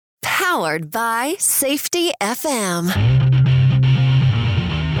Powered by Safety FM.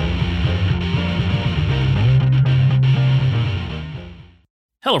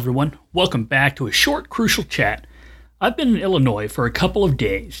 Hello everyone, welcome back to a short crucial chat. I've been in Illinois for a couple of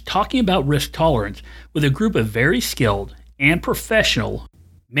days talking about risk tolerance with a group of very skilled and professional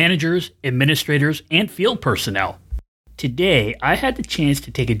managers, administrators, and field personnel. Today, I had the chance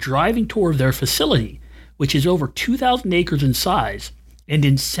to take a driving tour of their facility, which is over 2,000 acres in size, and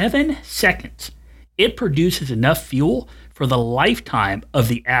in 7 seconds, it produces enough fuel for the lifetime of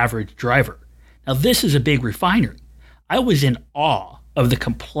the average driver. Now, this is a big refinery. I was in awe of the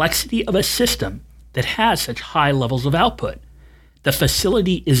complexity of a system that has such high levels of output. The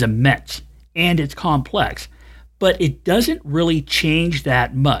facility is immense and it's complex, but it doesn't really change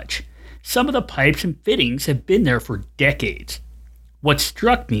that much. Some of the pipes and fittings have been there for decades. What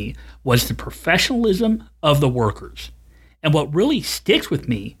struck me was the professionalism of the workers. And what really sticks with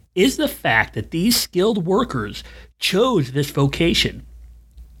me is the fact that these skilled workers chose this vocation.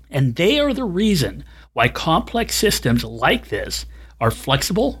 And they are the reason why complex systems like this are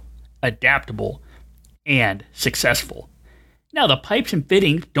flexible, adaptable, and successful. Now, the pipes and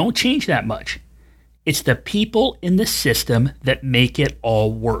fittings don't change that much. It's the people in the system that make it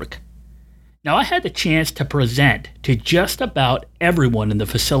all work. Now, I had the chance to present to just about everyone in the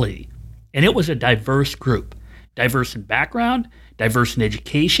facility, and it was a diverse group. Diverse in background, diverse in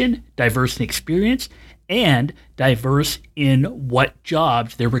education, diverse in experience, and diverse in what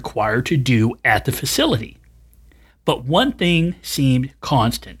jobs they're required to do at the facility. But one thing seemed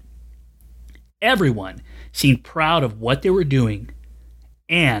constant. Everyone seemed proud of what they were doing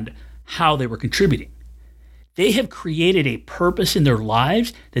and how they were contributing. They have created a purpose in their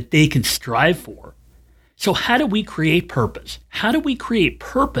lives that they can strive for. So how do we create purpose? How do we create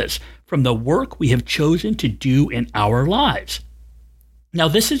purpose from the work we have chosen to do in our lives? Now,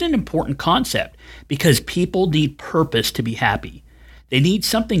 this is an important concept because people need purpose to be happy. They need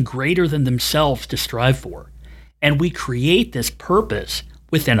something greater than themselves to strive for. And we create this purpose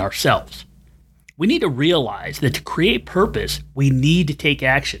within ourselves. We need to realize that to create purpose, we need to take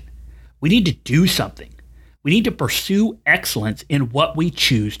action. We need to do something. We need to pursue excellence in what we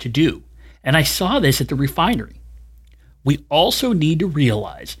choose to do. And I saw this at the refinery. We also need to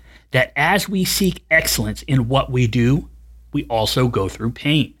realize that as we seek excellence in what we do, we also go through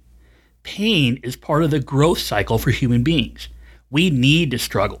pain. Pain is part of the growth cycle for human beings. We need to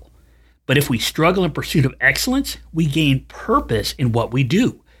struggle. But if we struggle in pursuit of excellence, we gain purpose in what we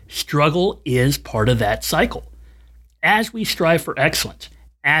do. Struggle is part of that cycle. As we strive for excellence,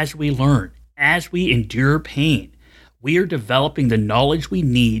 as we learn, as we endure pain, we are developing the knowledge we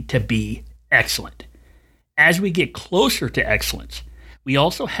need to be excellent. As we get closer to excellence, we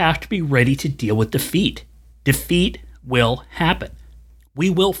also have to be ready to deal with defeat. Defeat will happen. We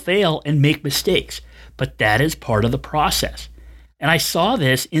will fail and make mistakes, but that is part of the process. And I saw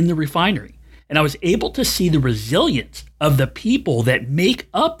this in the refinery, and I was able to see the resilience of the people that make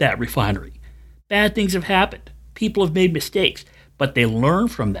up that refinery. Bad things have happened. People have made mistakes, but they learn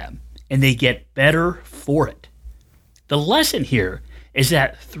from them and they get better for it. The lesson here is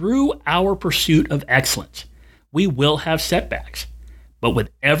that through our pursuit of excellence, we will have setbacks. But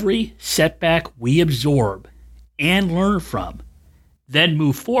with every setback we absorb and learn from, then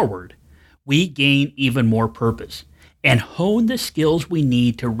move forward, we gain even more purpose and hone the skills we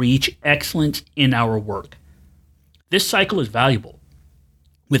need to reach excellence in our work. This cycle is valuable.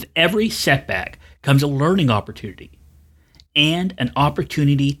 With every setback comes a learning opportunity and an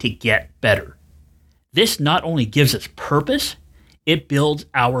opportunity to get better. This not only gives us purpose, it builds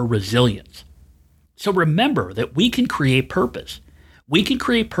our resilience. So remember that we can create purpose. We can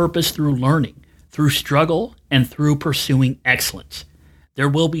create purpose through learning, through struggle, and through pursuing excellence. There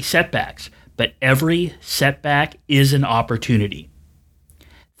will be setbacks, but every setback is an opportunity.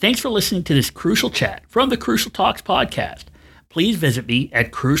 Thanks for listening to this Crucial Chat from the Crucial Talks podcast. Please visit me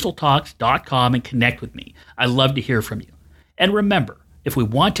at crucialtalks.com and connect with me. I love to hear from you. And remember, if we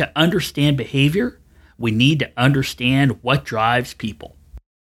want to understand behavior, we need to understand what drives people.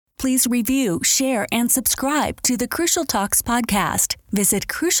 Please review, share, and subscribe to the Crucial Talks podcast. Visit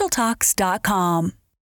crucialtalks.com.